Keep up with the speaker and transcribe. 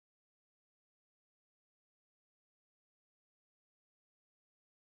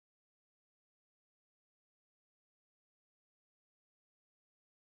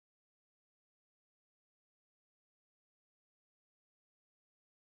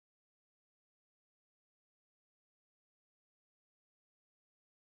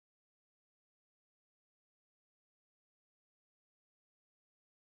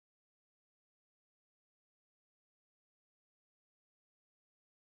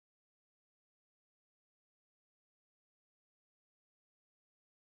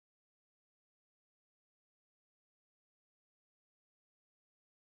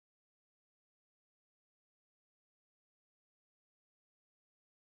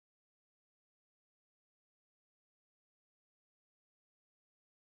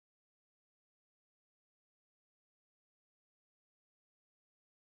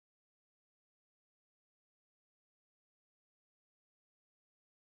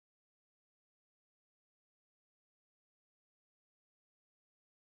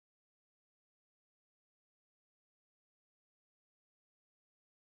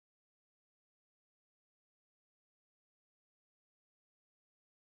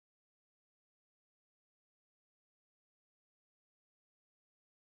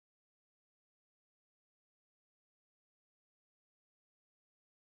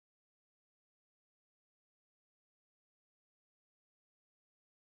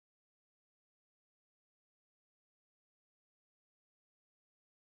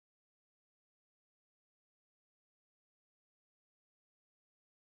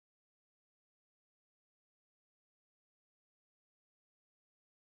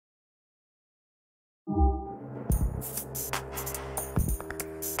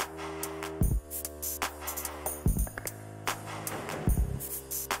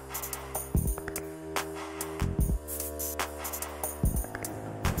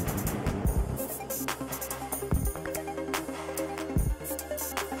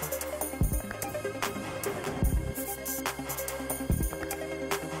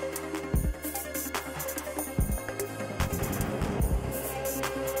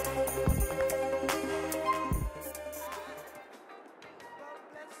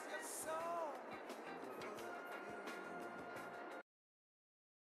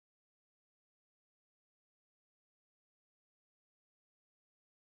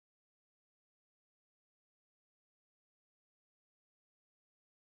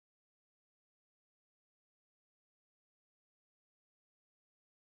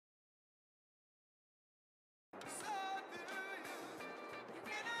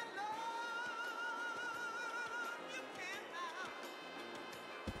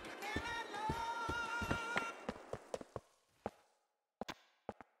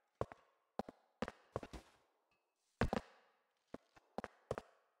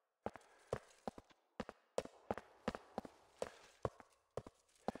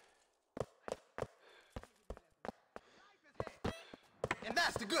And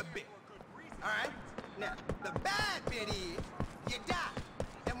that's the good bit. All right? Now, the bad bit is you die.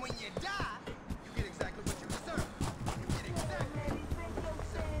 And when you die, you get exactly what you deserve. You get exactly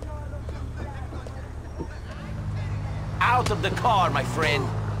Out of the car, my friend.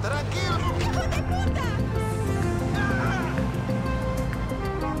 Tranquilo. ¡Hijo de puta!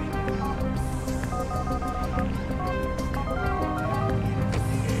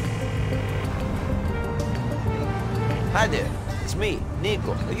 Hi there, it's me,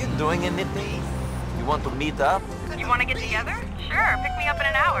 Nico. Are you doing anything? You want to meet up? You want to get together? Sure, pick me up in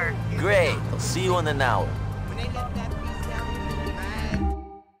an hour. Great, I'll see you in an hour. When they let that piece out, man.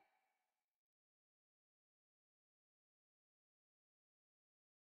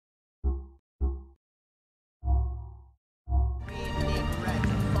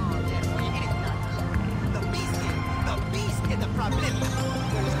 The beast is the problem. You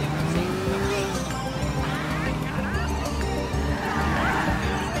understand what I'm saying? The beast.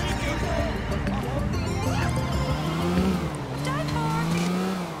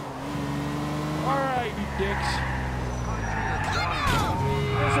 All right, you dicks.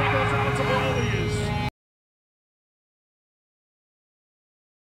 This ain't goes out to all of yous.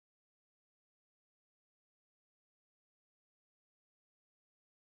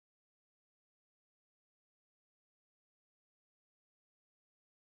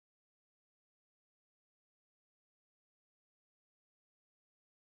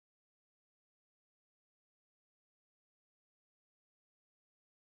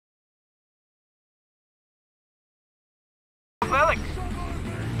 Felix,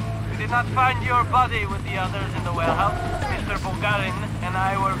 we did not find your body with the others in the warehouse. Mr. Bulgarin and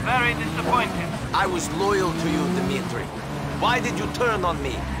I were very disappointed. I was loyal to you, Dmitri. Why did you turn on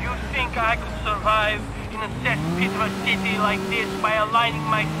me? You think I could survive in a cesspit of a city like this by aligning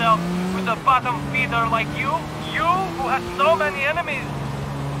myself with a bottom feeder like you? You, who has so many enemies.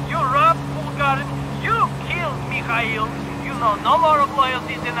 You robbed Bulgarin. You killed Mikhail. You know no more of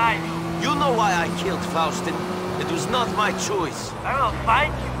loyalty than I do. You know why I killed Faustin. It was not my choice. I will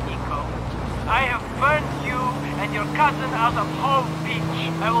find you, Nico. I have burned you and your cousin out of Hove Beach.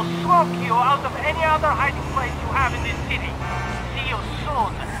 I will smoke you out of any other hiding place you have in this city. See you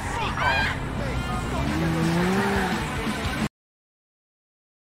soon, Nico.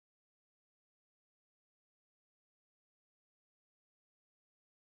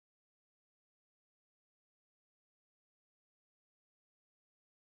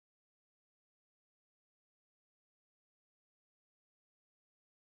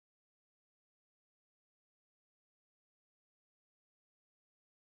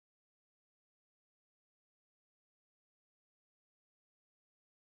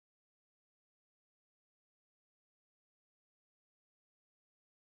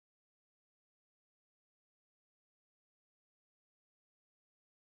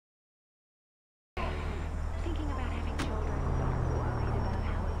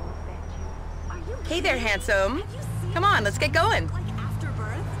 Hey there, handsome. Come on, let's get going. Like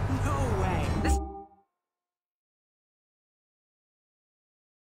afterbirth? No way. This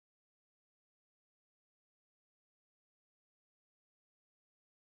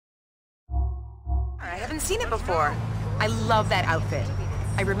I haven't seen it before. I love that outfit.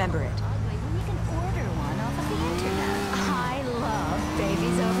 I remember it. You can order one off of the internet. I love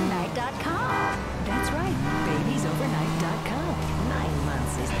babiesovernight.com. That's right, babiesovernight.com. 9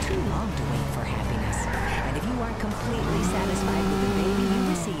 months is too long to wait for happiness. And if you aren't completely satisfied with the baby you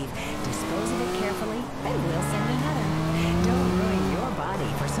receive, dispose of it carefully, and we'll send another. Don't ruin your body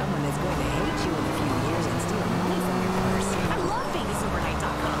for someone that's going to hate you in a few years and steal money from your purse. I love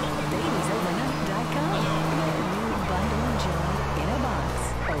babiesovernight.com. Babiesovernight.com. Your new bundle of joy in a box.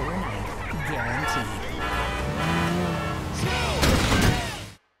 Overnight. Guaranteed.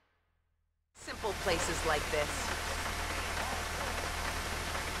 Simple places like this.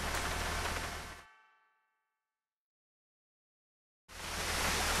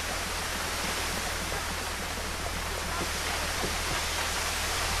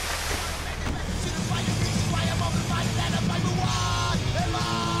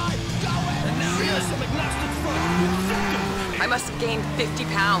 I must have gained 50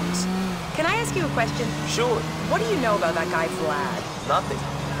 pounds. Can I ask you a question? Sure. What do you know about that guy Vlad? Nothing.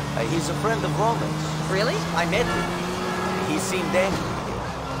 He's a friend of Roman's. Really? I met him. He seemed angry.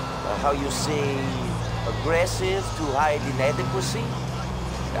 How you say, aggressive to hide inadequacy?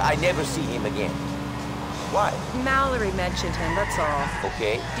 I never see him again. Why? Mallory mentioned him, that's all.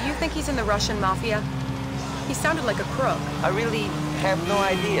 Okay. Do you think he's in the Russian mafia? He sounded like a crook. I really have no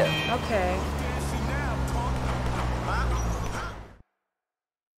idea. Okay.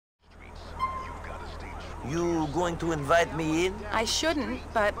 You going to invite me in? I shouldn't,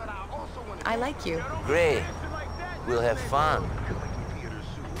 but I like you. Great. We'll have fun.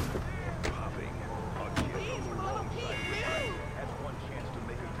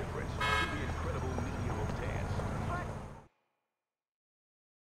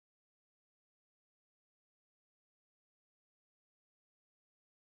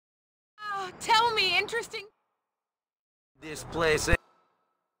 Oh, tell me, interesting. This place ain't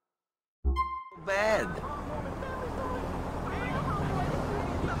bad.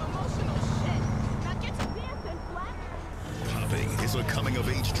 Popping is a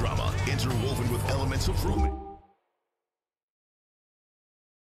coming-of-age drama interwoven with elements of romance.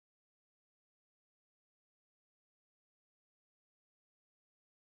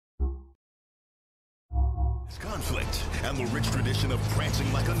 Conflict and the rich tradition of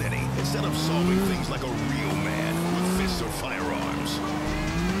prancing like a ninny instead of solving things like a real man with fists or firearms.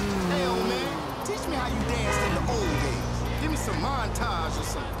 Hey, old man, teach me how you danced in the old days. Give me some montage or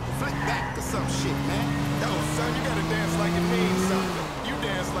some flick back or some shit, man. Yo, son, you gotta dance like it means something. You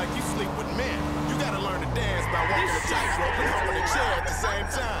dance like you sleep with men. You gotta learn to dance by walking a tightrope and humping a chair at the same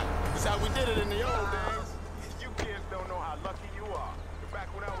time. That's how we did it in the old days. You kids don't know how lucky you are. Back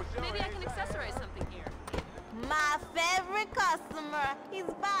when I was young, Maybe I can accessorize something here. My favorite customer, he's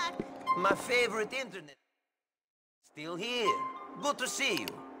back. My favorite internet. Still here. Good to see you.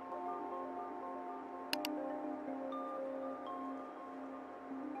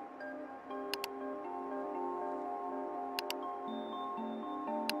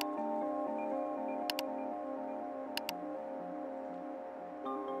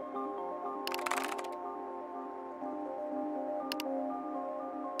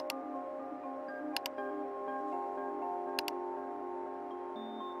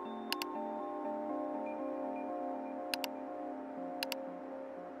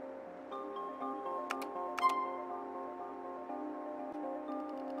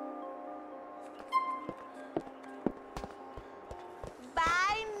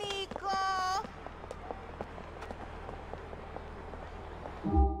 Bye, Nico.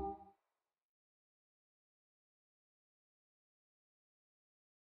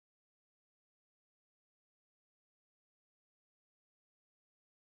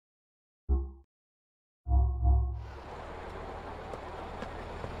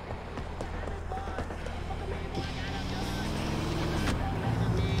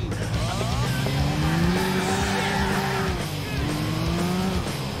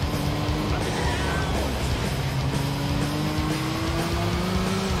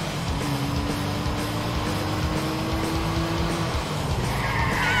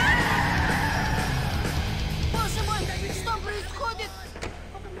 Боже мой, что происходит?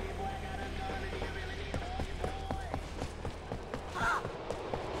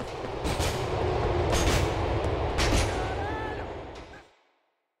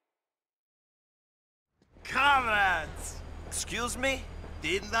 Comrades! Excuse me?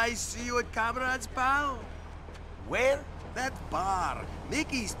 Didn't I see you at Comrades, pal? Where? That bar,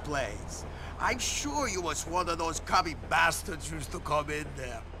 Mickey's place. I'm sure you was one of those cubby bastards who used to come in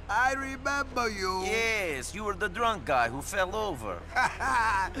there. I remember you. Yes, you were the drunk guy who fell over.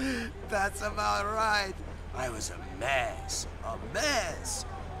 That's about right. I was a mess.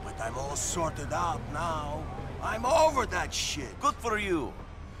 But I'm all sorted out now. I'm over that shit. Good for you.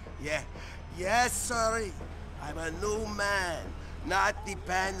 Yeah, yes, sorry. I'm a new man, not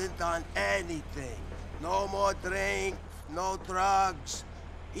dependent on anything. No more drink, no drugs.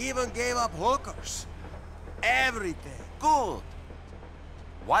 Even gave up hookers. Everything. Good.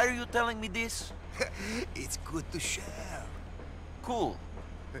 Why are you telling me this? It's good to share. Cool.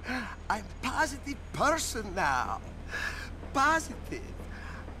 I'm positive person now. Positive.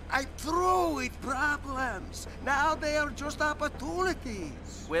 I'm through with problems. Now they are just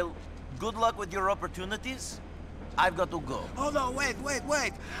opportunities. Well, good luck with your opportunities. I've got to go. Oh no, wait.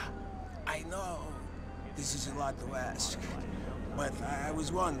 I know this is a lot to ask, but I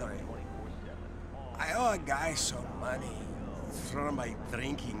was wondering. I owe a guy some money from my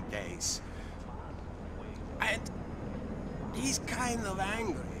drinking days. And he's kind of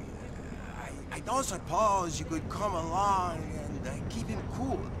angry. I don't suppose you could come along and keep him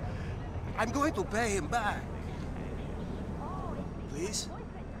cool. I'm going to pay him back. Please?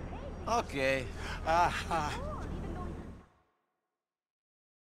 Okay.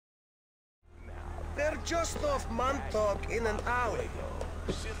 They're just off Montauk in an alley.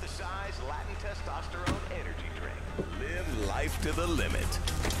 Synthesized Latin testosterone energy drink. Live life to the limit.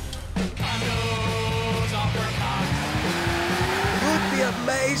 You'd be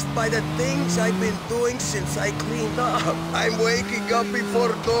amazed by the things I've been doing since I cleaned up. I'm waking up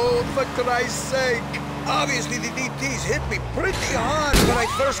before dawn, for Christ's sake. Obviously, the DTs hit me pretty hard when I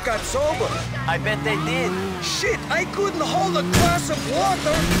first got sober. I bet they did. Shit, I couldn't hold a glass of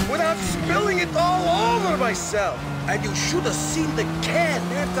water without spilling it all over myself. And you should have seen the can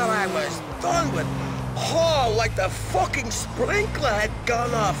after I was done with. Oh, like the fucking sprinkler had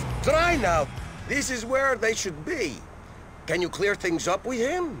gone off. Dry now. This is where they should be. Can you clear things up with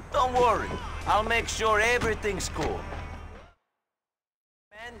him? Don't worry. I'll make sure everything's cool.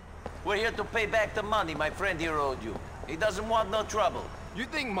 Man, we're here to pay back the money my friend here owed you. He doesn't want no trouble. You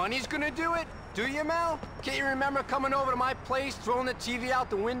think money's gonna do it? Do you, Mel? Can't you remember coming over to my place, throwing the TV out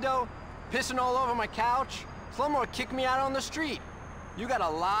the window, pissing all over my couch? Slumlord kicked me out on the street. You got a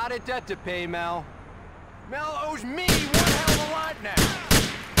lot of debt to pay, Mel. Mel owes me one hell of a lot now.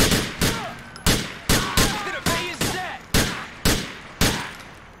 He's gonna pay his debt.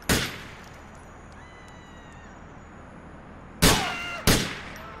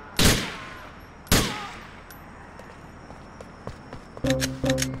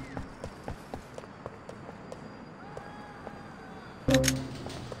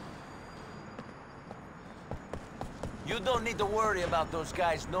 You don't need to worry about those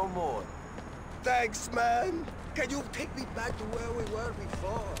guys no more. Thanks, man. Can you take me back to where we were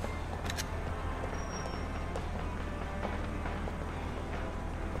before?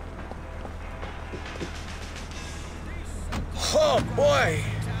 Oh, boy.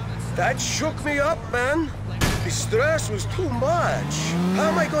 That shook me up, man. The stress was too much. How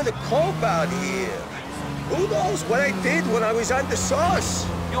am I going to cope out here? Who knows what I did when I was on the sauce?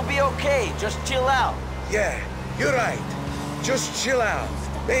 You'll be okay. Just chill out. Yeah, you're right. Just chill out.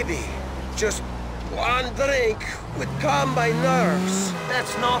 Maybe just one drink would calm my nerves.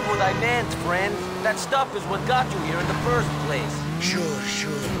 That's not what I meant, friend. That stuff is what got you here in the first place. Sure.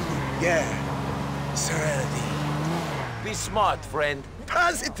 Yeah. Serenity. Be smart, friend.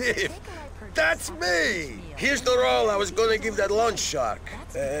 Positive! That's me! Here's the roll I was gonna give that lunch shark.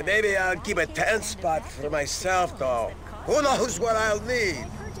 Maybe I'll keep a 10 spot for myself, though. Who knows what I'll need?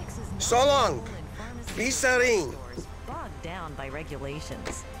 So long. Be serene. Bogged down by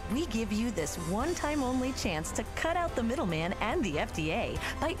regulations. We give you this one-time only chance to cut out the middleman and the FDA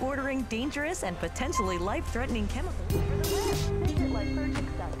by ordering dangerous and potentially life-threatening chemicals over the web. Visit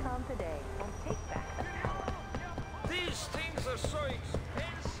Lyfergics.com today and take back the power. These things are so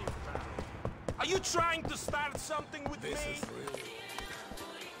expensive now. Are you trying to start something with me?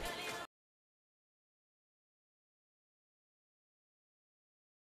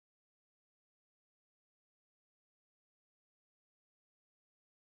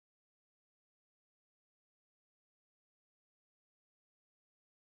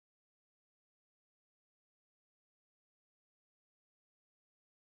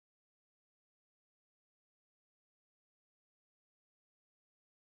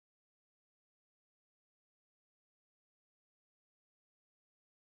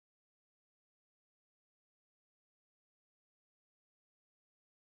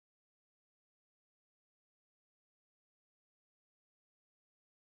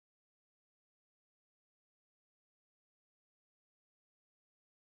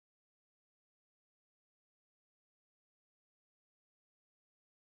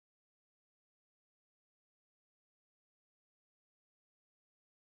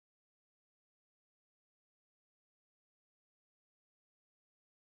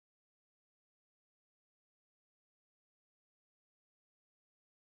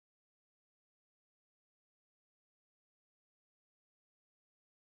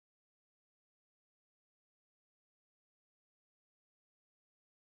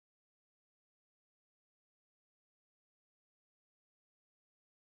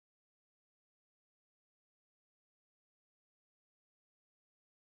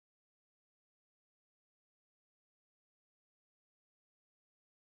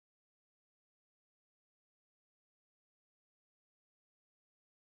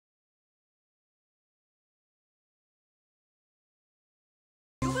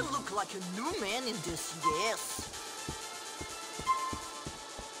 like a new man in this, yes.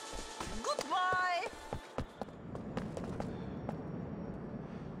 Goodbye.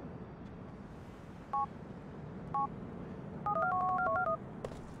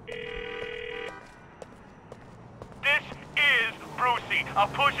 This is Brucey. I'm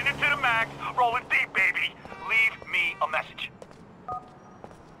pushing it to the max, rolling deep, baby. Leave me a message.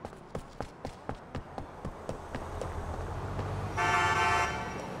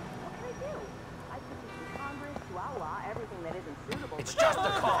 It's just a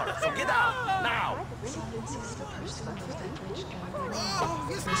car, so get out, now! This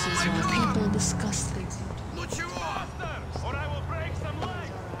is why people discuss things. Put you off, or I will break some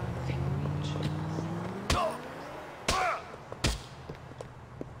legs.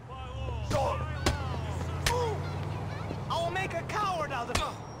 I will make a coward out of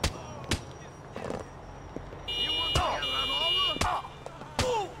him.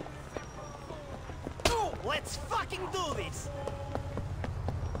 Let's fucking do this!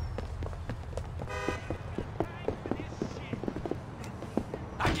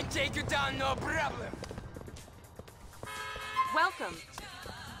 I can take you down, no problem. Welcome.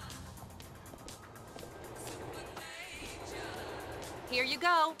 Here you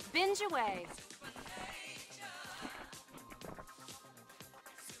go. Binge away.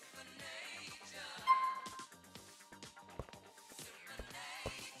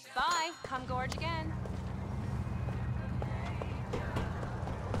 Bye. Come gorge again.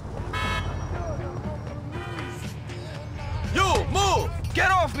 You, move!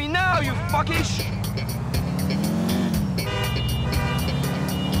 Get off me now, you fucking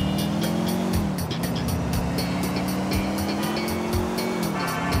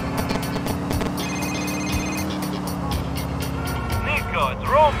Nico, it's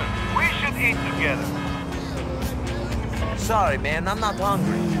Roman. We should eat together. Sorry, man, I'm not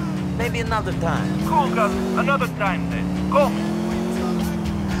hungry. Maybe another time. Cool, Gus. Another time then. Go!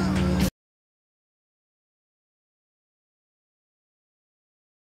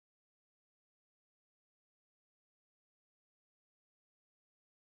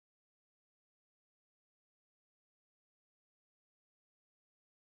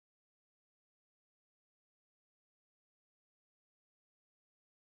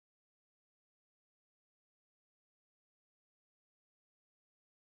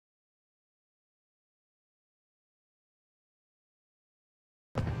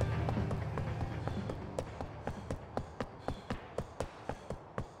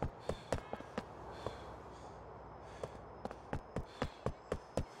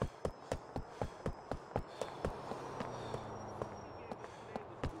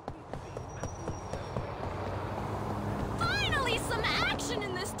 Finally, some action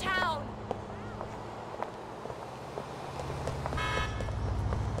in this town!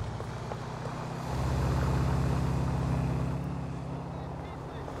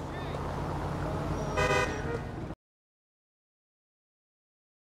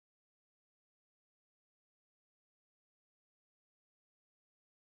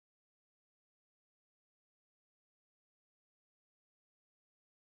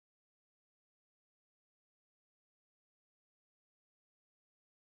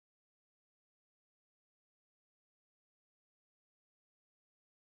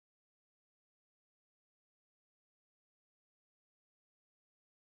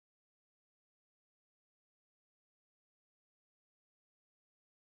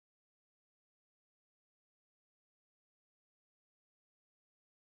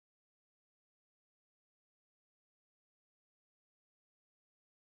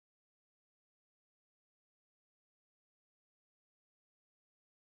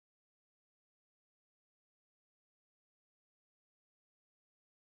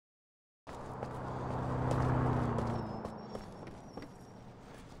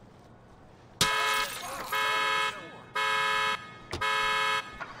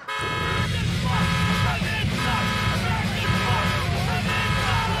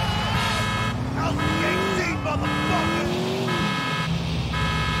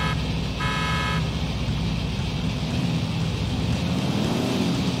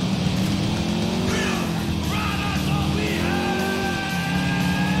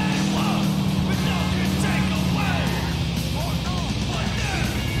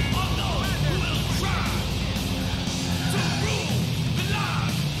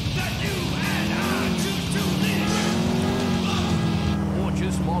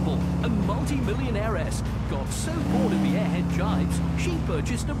 multi-millionairess got so bored of the airhead jibes, she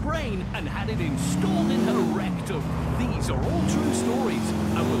purchased a brain and had it installed in her rectum. These are all true stories,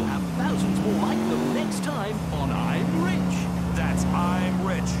 and we'll have thousands more like them next time on I'm Rich. That's I'm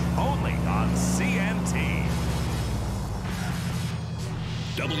Rich. Hold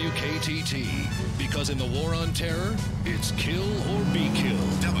WKTT. Because in the war on terror, it's kill or be killed.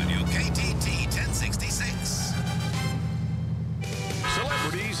 WKTT 1066.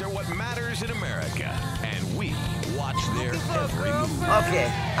 Celebrities are what matters in America, and we watch their every move.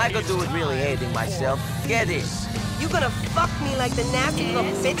 Okay, I could do with really hating myself. Get in. You gonna fuck me like the nasty little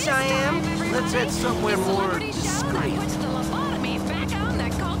bitch I am? Let's head somewhere more discreet. Puts the lobotomy back on the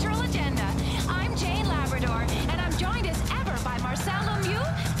cultural agenda. I'm Jane Labrador, and I'm joined as ever by Marcel Lemieux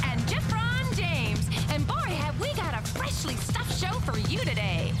and Jeffron James. And boy, have we got a freshly stuffed show for you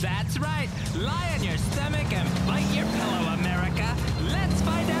today. That's right. Lie on your stomach and bite your pillow, America. Let's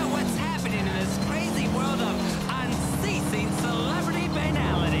find out what's happening in this crazy world of unceasing celebrity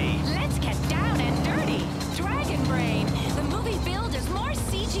banality. Let's get down and dirty. Dragon Brain, the movie billed as more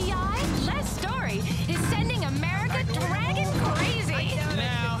CGI, less story, is sending America dragon crazy.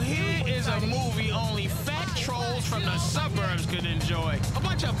 Now, here is a movie only fat trolls from the suburbs could enjoy. A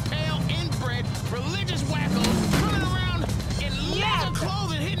bunch of pale, inbred, religious wackos running around in leather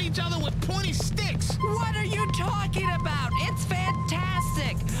clothing, hitting each other with pointy sticks. What are you talking about? It's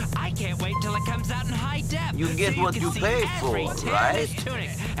fantastic. I can't wait till it comes out in high def. You get what you pay for, right? Tunic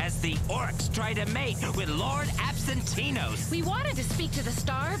as the orcs try to mate with Lord Absentinos. We wanted to speak to the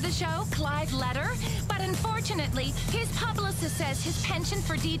star of the show, Clive Letter, but unfortunately, his publicist says his penchant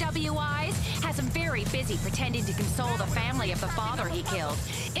for DWIs has him very busy pretending to console the family of the father he killed.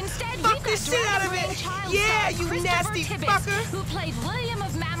 Instead, we've got Dragon Brain child star you Christopher nasty Tibbets, fucker. who played William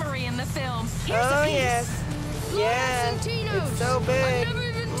of Mamory in the film. Here's Oh, a piece. yes. Yeah, it's so big. I never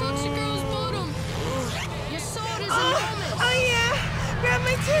even touched a girl's bottom. Your sword is enormous. Oh, yeah. Grab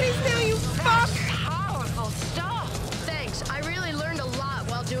my titties now, you fuck. Powerful stuff. Thanks. I really learned a lot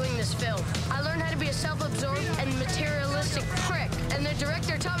while doing this film. I learned how to be a self-absorbed and materialistic prick, and the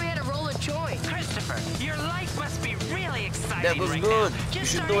director taught me how to roll a joint. Christopher, your life must be really exciting. That was right good. Now. You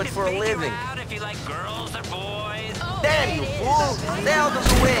Just should do it starting for to a figure living. out if you like girls or boys. Oh, Damn you, fool! Stay out of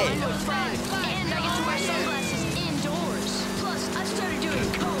the way! And I get to wear sunglasses indoors. Plus, I started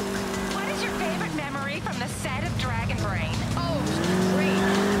doing coke. What is your favorite memory from the set of Dragon Brain? Oh, it was great.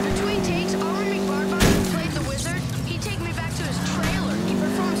 Between takes, Armin McBarbine, who played the wizard, he'd take me back to his trailer. He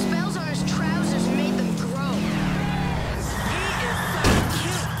performed spells on his trousers and made them grow. He is so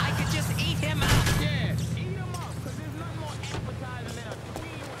cute. I could just eat him up. Yeah, eat them up, because there's nothing more appetizing than a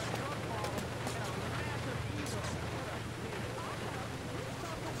queen with a drug problem and a massive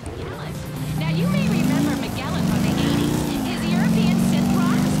Now, you may remember Magellan from the 80s. His European synth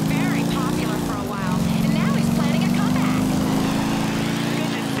rock was very popular for a while, and now he's planning a comeback.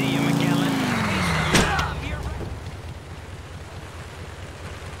 Good to see you, Magellan. I used to love your...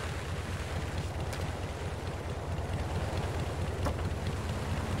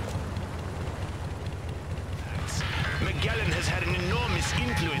 Magellan has had an enormous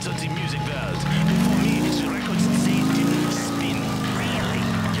influence on the music world. For me, his records saved him spin. Really?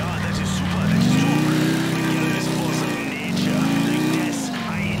 Yeah, that is super, that is true. Magellan is a force of nature. Like death,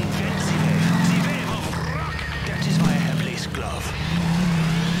 I invent the wave of rock. That is why I have lace glove.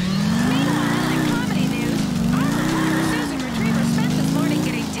 Meanwhile, in comedy news, our reporter Susan Retriever spent this morning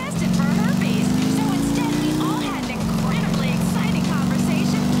getting tested for herpes. So instead, we all had an incredibly exciting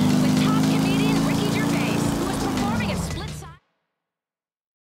conversation with top comedian Ricky Gervais, who was performing a split-side...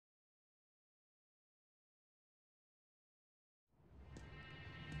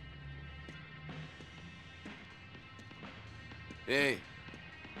 Hey.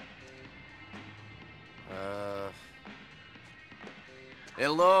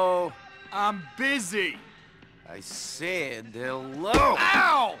 Hello? I'm busy. I said hello.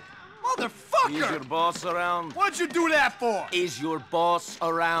 Ow! Motherfucker! Is your boss around? What'd you do that for? Is your boss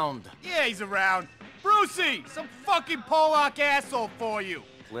around? Yeah, he's around. Brucey, some fucking Polak asshole for you.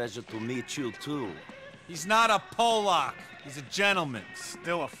 Pleasure to meet you, too. He's not a Polak. He's a gentleman.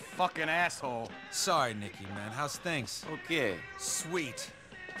 Still a fucking asshole. Sorry, Nicky, man. How's things? Okay. Sweet.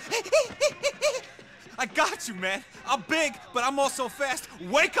 I got you, man. I'm big, but I'm also fast.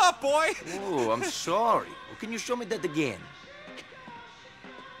 Wake up, boy! Oh, I'm sorry. Well, can you show me that again?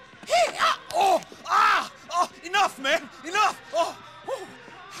 Oh, enough, man. Enough. Oh.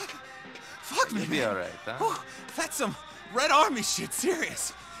 Fuck me, You'll man. be all right, huh? Oh, that's some Red Army shit,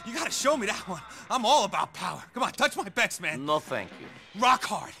 serious. You gotta show me that one. I'm all about power. Come on, touch my best, man. No, thank you. Rock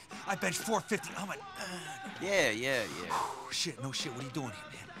hard. I bench 450. I'm a... Yeah. Shit, no shit. What are you doing here,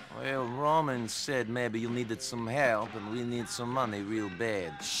 man? Well, Roman said maybe you needed some help, and we need some money real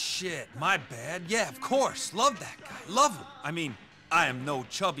bad. Shit, my bad. Yeah, of course. Love that guy. Love him. I mean, I am no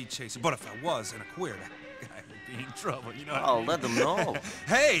chubby chaser, but if I was and a queer, that guy would be in trouble, you know what I mean? Let them know.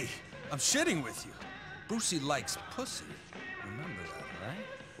 Hey, I'm shitting with you. Brucey likes pussy. Remember that, right?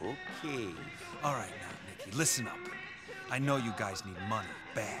 Okay. All right now, Nicky, listen up. I know you guys need money,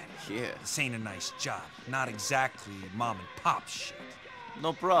 bad. Yeah. This ain't a nice job. Not exactly mom and pop shit.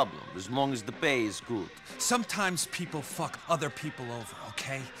 No problem, as long as the pay is good. Sometimes people fuck other people over,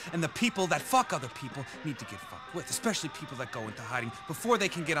 okay? And the people that fuck other people need to get fucked with, especially people that go into hiding before they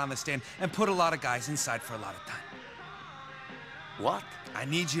can get on the stand and put a lot of guys inside for a lot of time. What? I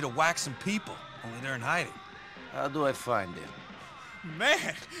need you to whack some people, only they're in hiding. How do I find them?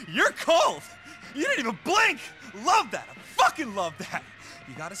 Man, you're cold! You didn't even blink! Love that! I fucking love that!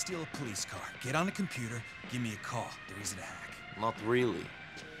 You gotta steal a police car, get on the computer, give me a call. They're easy to hack. Not really.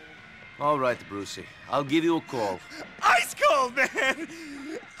 All right, Brucey. I'll give you a call. Ice cold, man!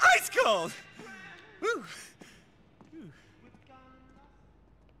 Ice cold! Woo.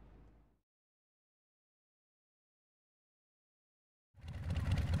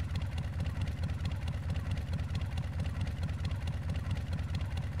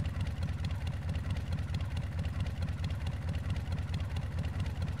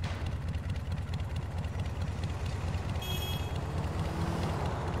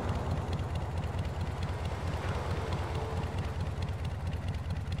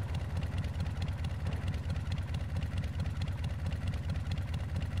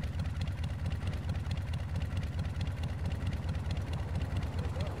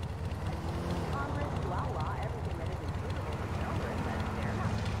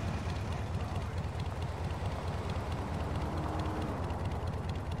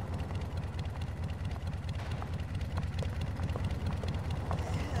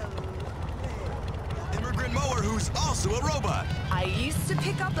 Who's also a robot. I used to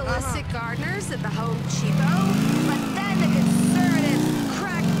pick up illicit gardeners at the Home Cheapo, but then the conservatives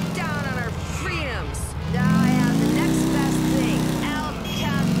cracked down on our freedoms. Now I have the next best thing, El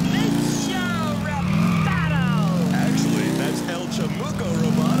Camucho Roboto. Actually, that's El Chamuco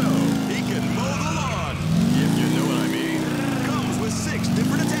Roboto. He can mow the lawn, if you know what I mean. Comes with 6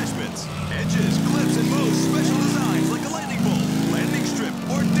 different attachments. Edges, clips, and most special designs like a lightning bolt, landing strip,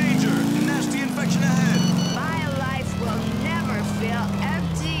 or danger. Nasty infection ahead. Will never feel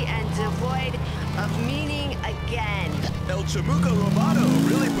empty and devoid of meaning again. El Chamuco Roboto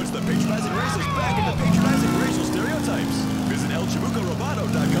really puts the patronizing racists back into patronizing racial stereotypes. Visit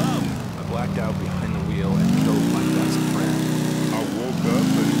elchamucoroboto.com. I blacked out behind the wheel and killed my best friend. I woke up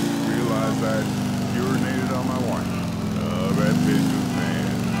and realized I'd urinated on my wife. That bitch was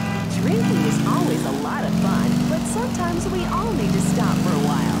bad. Drinking is always a lot of fun, but sometimes we all need to stop for a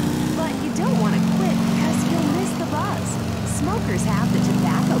while. But you don't want to quit because you'll miss the buzz. Smokers have the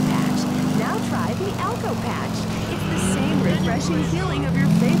tobacco patch. Now try the Elko patch. It's the same refreshing feeling of your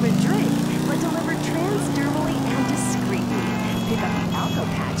favorite drink, but delivered transdermally and discreetly. Pick up the Elko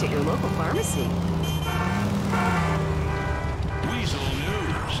patch at your local pharmacy. Weasel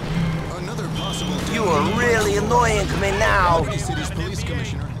News. Another possible. You are really annoying me now. City's police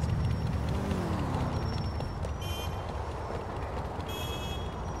commissioner.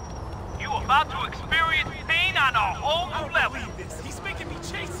 About to experience pain on a whole new level. I don't believe this. He's making me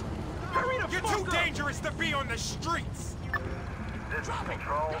chase. Hurry the fuck up. You're too dangerous to be on the streets. This is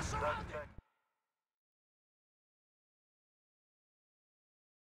Control.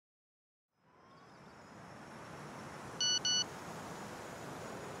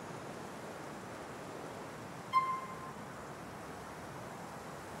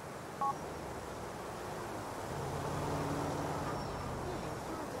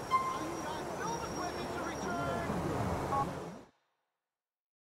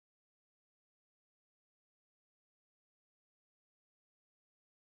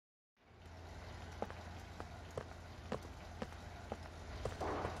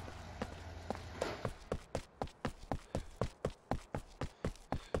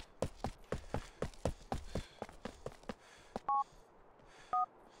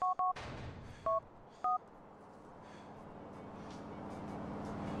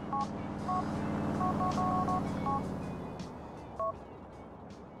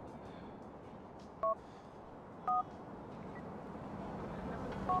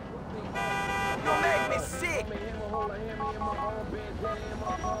 You make me sick.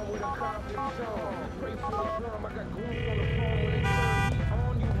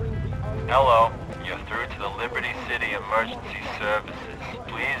 Hello, you're through to the Liberty City Emergency Services.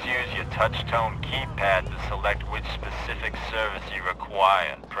 Please use your touch-tone keypad to select which specific service you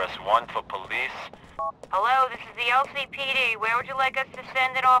require. Press 1 for police. Hello, this is the LCPD. Where would you like us to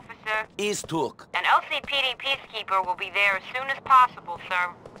send an officer? East Hook. An LCPD peacekeeper will be there as soon as possible,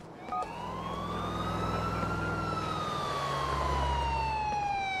 sir.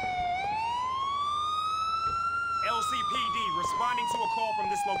 LCPD, responding to a call from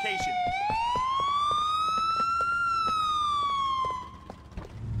this location.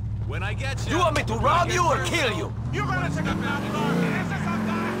 When I get you... You want me to rob you or kill you? You're gonna take a fat car. This is a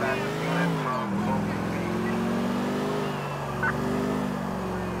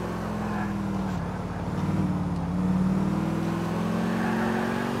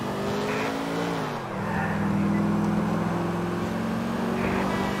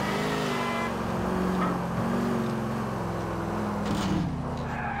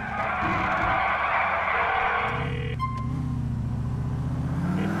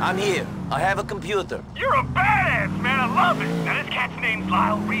I'm here. I have a computer. You're a badass, man. I love it. Now, this cat's name's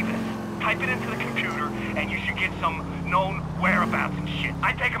Lyle Rivas. Type it into the computer, and you should get some known whereabouts and shit.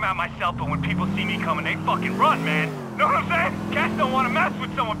 I take him out myself, but when people see me coming, they fucking run, man. Know what I'm saying? Cats don't want to mess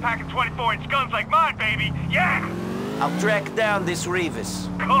with someone packing 24-inch guns like mine, baby. Yeah! I'll track down this Rivas.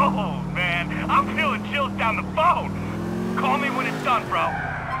 Cold, man. I'm feeling chills down the phone. Call me when it's done, bro.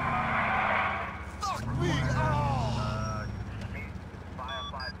 Fuck me! Oh.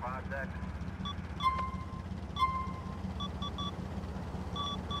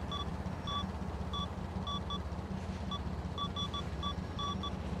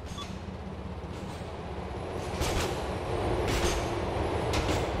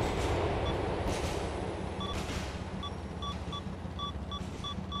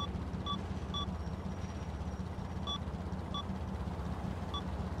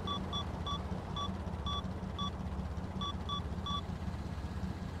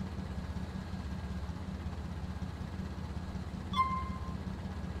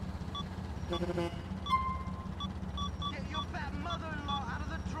 Get your fat mother-in-law out of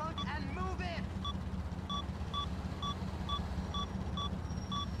the trunk and move it!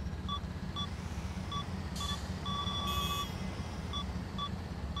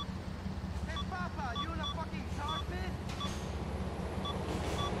 Hey, Papa, you in a fucking tar pit?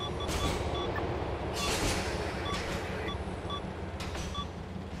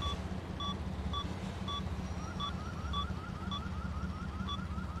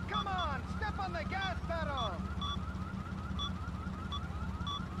 Come on, step on the gas pedal!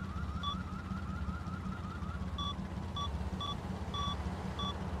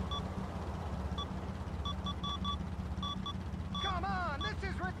 Come on, this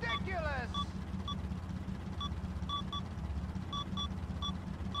is ridiculous!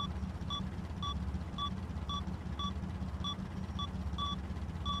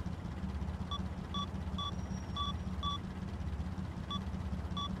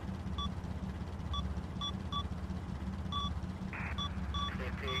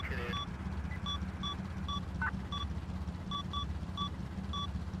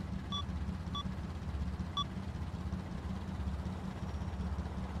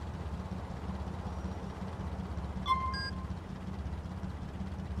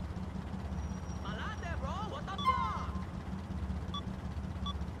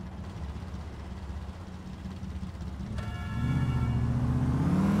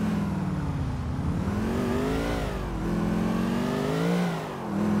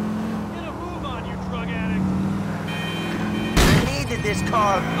 This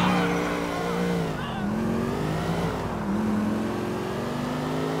car.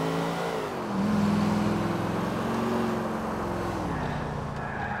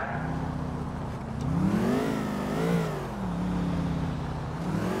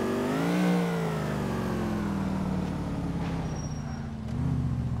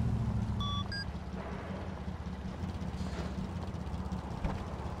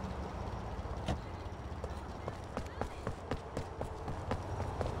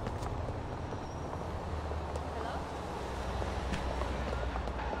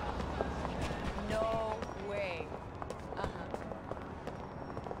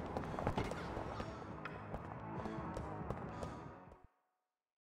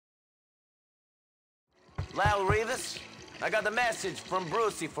 Lyle Rivas, I got a message from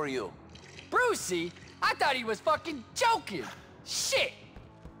Brucey for you. Brucey? I thought he was fucking joking. Shit!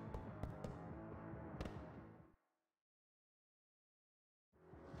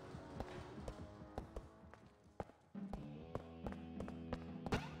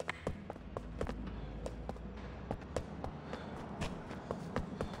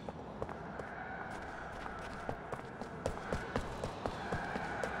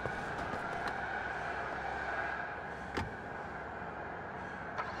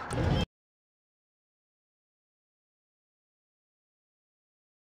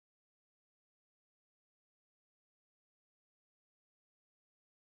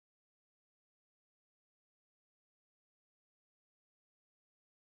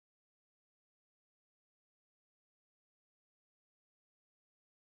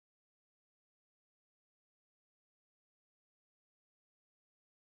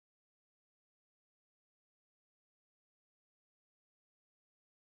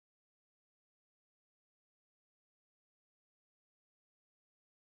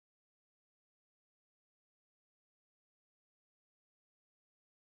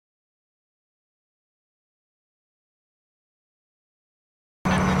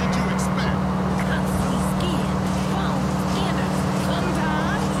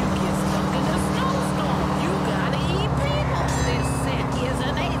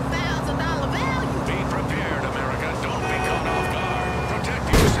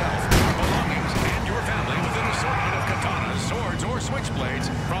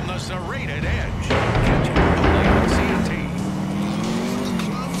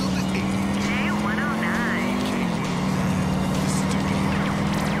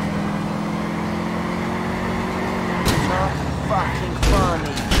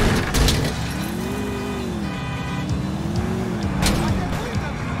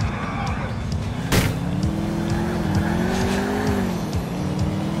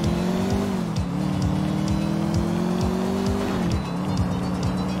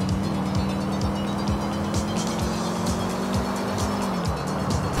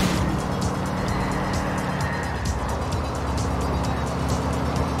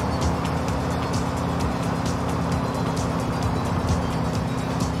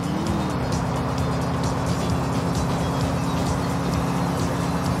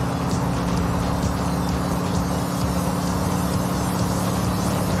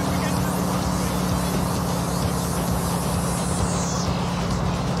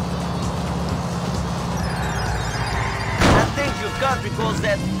 industry calls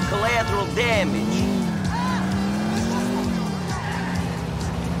that collateral damage.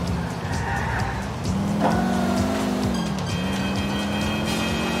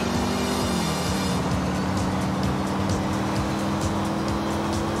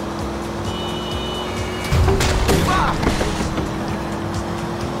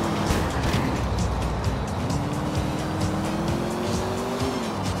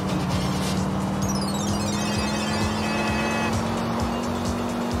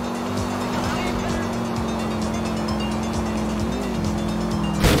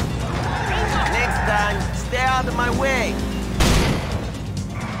 Stay out of my way!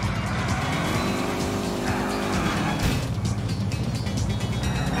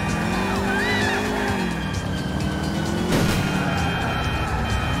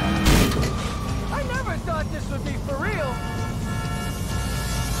 I never thought this would be for real.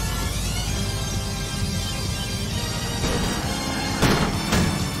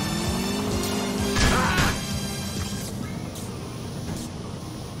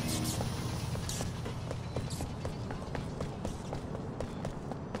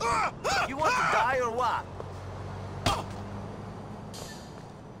 You want to die or what?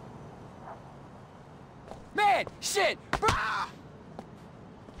 Man, shit!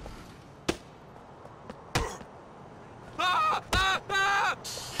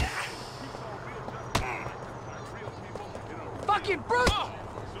 Fucking Bruce!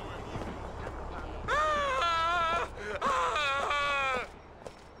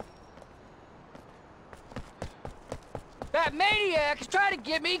 That maniac is trying to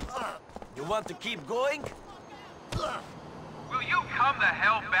get me. You want to keep going? Will you come the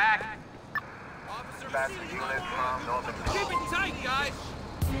hell back? That's a unit from Northern. Keep it tight, guys!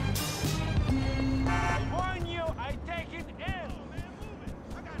 I warn you, I take it in.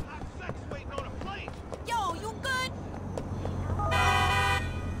 I got hot sex waiting on a plane. Yo, you good?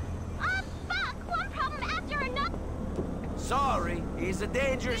 Fuck! One problem after another! Sorry, it's a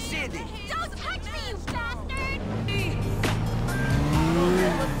dangerous city. Don't touch me, you bastard!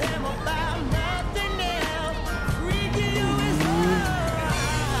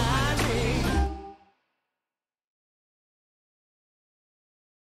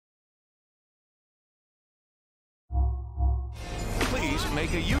 Please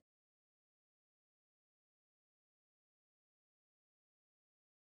make a U.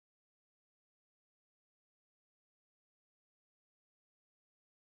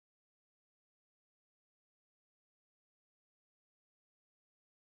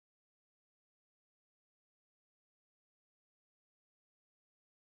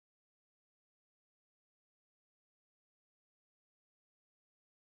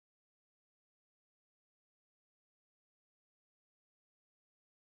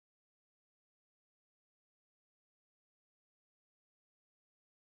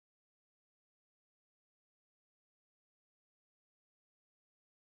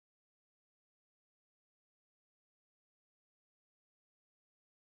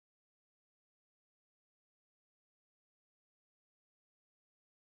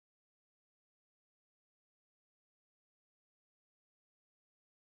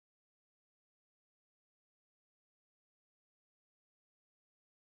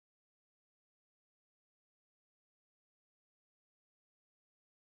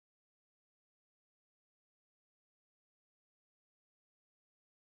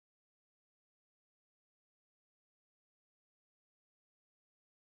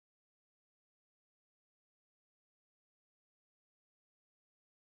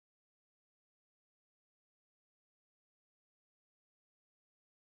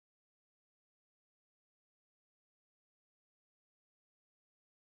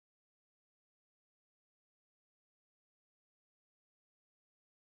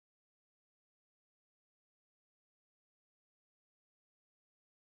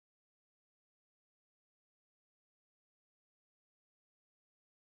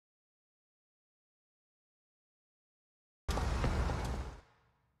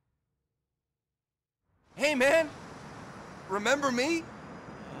 Hey, man! Remember me?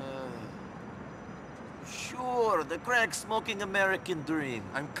 Sure, the crack-smoking American dream.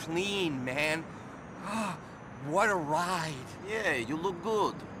 I'm clean, man. Ah, what a ride. Yeah, you look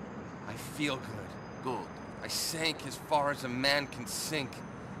good. I feel good. Good. I sank as far as a man can sink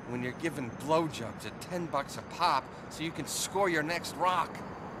when you're given blowjobs at $10 a pop so you can score your next rock.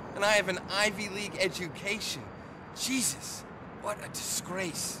 And I have an Ivy League education. Jesus, what a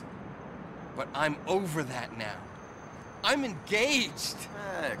disgrace. But I'm over that now. I'm engaged.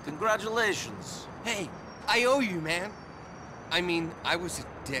 Hey, congratulations. Hey, I owe you, man. I mean, I was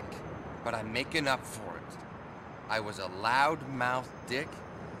a dick, but I'm making up for it. I was a loud-mouthed dick,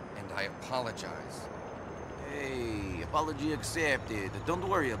 and I apologize. Hey, apology accepted. Don't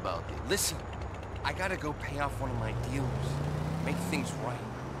worry about it. Listen, I gotta go pay off one of my dealers. Make things right.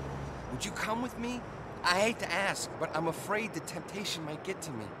 Would you come with me? I hate to ask, but I'm afraid the temptation might get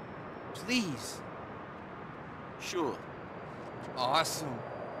to me. Please. Sure. Awesome.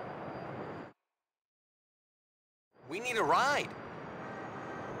 We need a ride.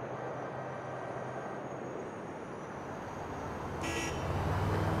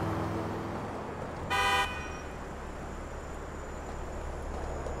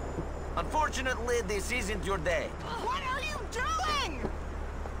 Unfortunately, this isn't your day. What are you doing?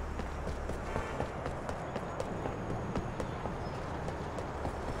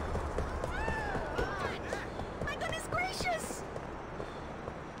 My goodness gracious!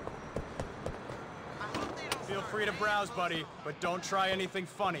 Feel free to browse, buddy, but don't try anything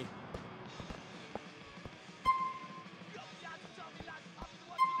funny.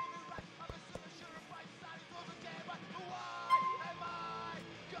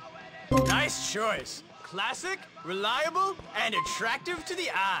 Nice choice. Classic, reliable, and attractive to the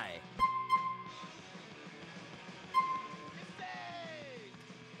eye.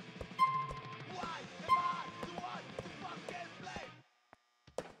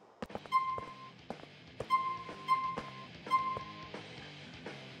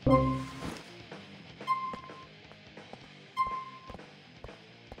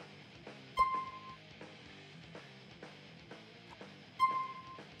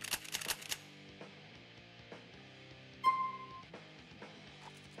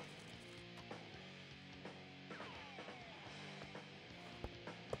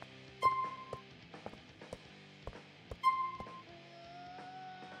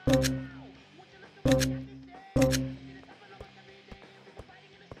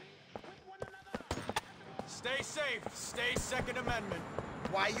 Stay safe. Stay Second Amendment.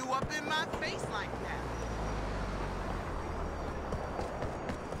 Why you up in my face like that?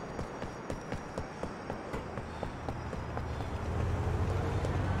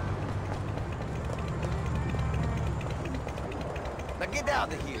 Now get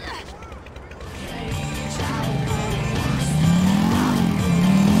out of here.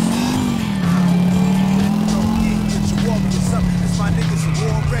 My niggas are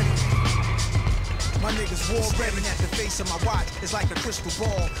war ready. My niggas war ready. At the face of my watch is like a crystal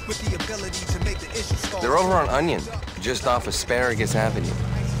ball with the ability to make the issue stall. They're over on Onion, just off Asparagus Avenue.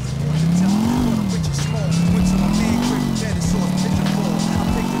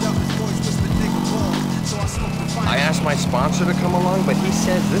 I asked my sponsor to come along, but he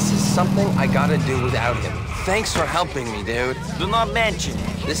says this is something I gotta do without him. Thanks for helping me, dude. Do not mention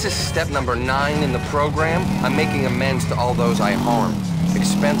it. This is step number 9 in the program. I'm making amends to all those I harmed.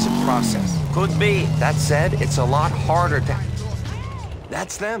 Expensive process. Could be. That said, it's a lot harder to...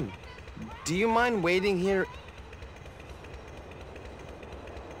 That's them. Do you mind waiting here?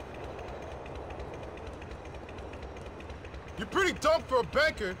 You're pretty dumb for a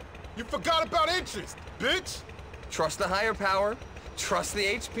banker. You forgot about interest, bitch. Trust the higher power. Trust the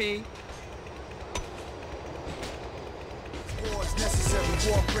HP. War is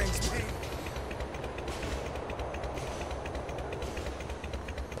necessary. War brings pain.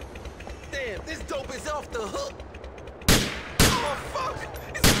 Damn, this dope is off the hook. Oh, fuck!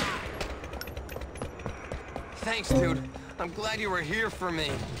 Thanks, dude. I'm glad you were here for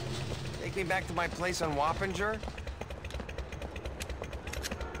me. Take me back to my place on Wappinger?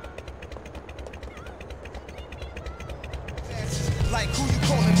 Like who you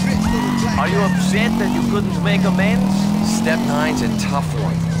calling bitch, little black. Are you upset that you couldn't make amends? Step 9's a tough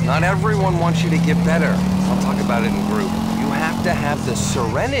one. Not everyone wants you to get better. I'll talk about it in group. You have to have the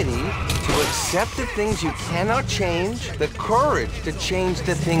serenity to accept the things you cannot change, the courage to change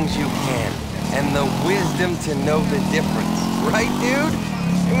the things you can, and the wisdom to know the difference. Right, dude?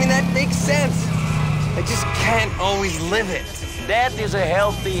 I mean, that makes sense. I just can't always live it. That is a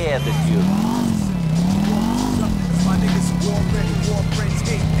healthy attitude. My niggas war ready. War brings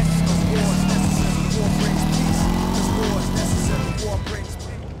hate. Cause war is necessary. War brings peace. Cause war is necessary. War brings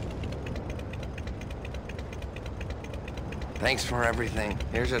pain. Thanks for everything.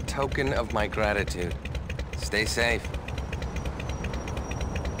 Here's a token of my gratitude. Stay safe.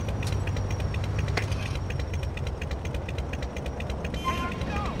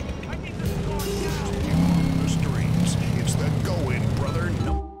 It's the going, brother.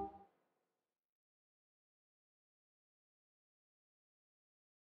 No.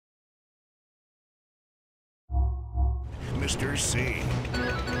 Mr. C.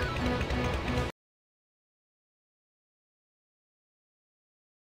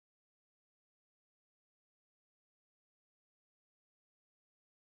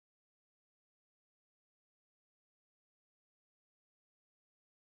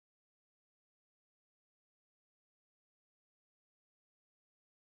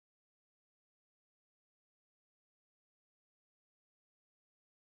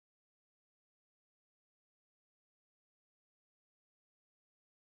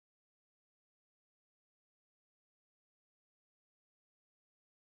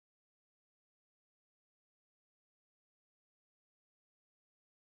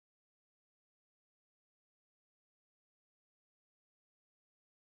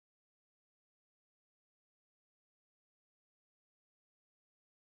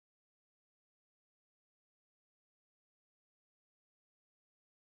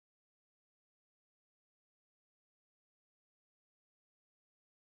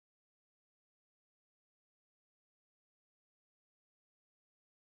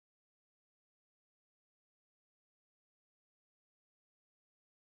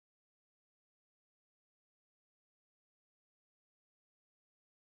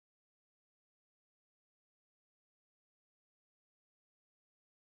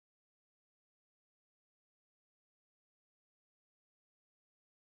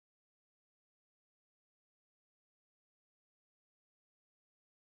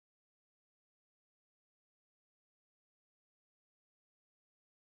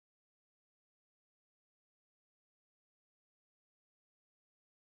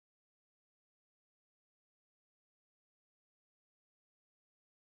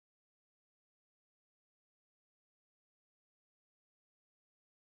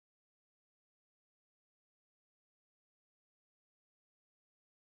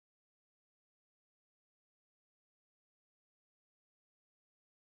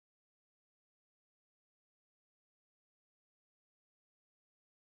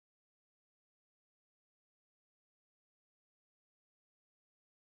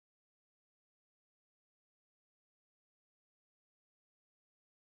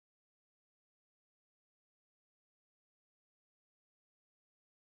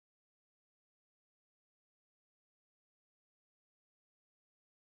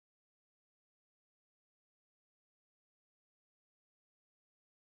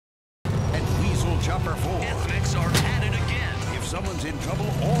 in trouble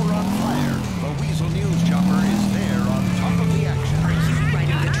or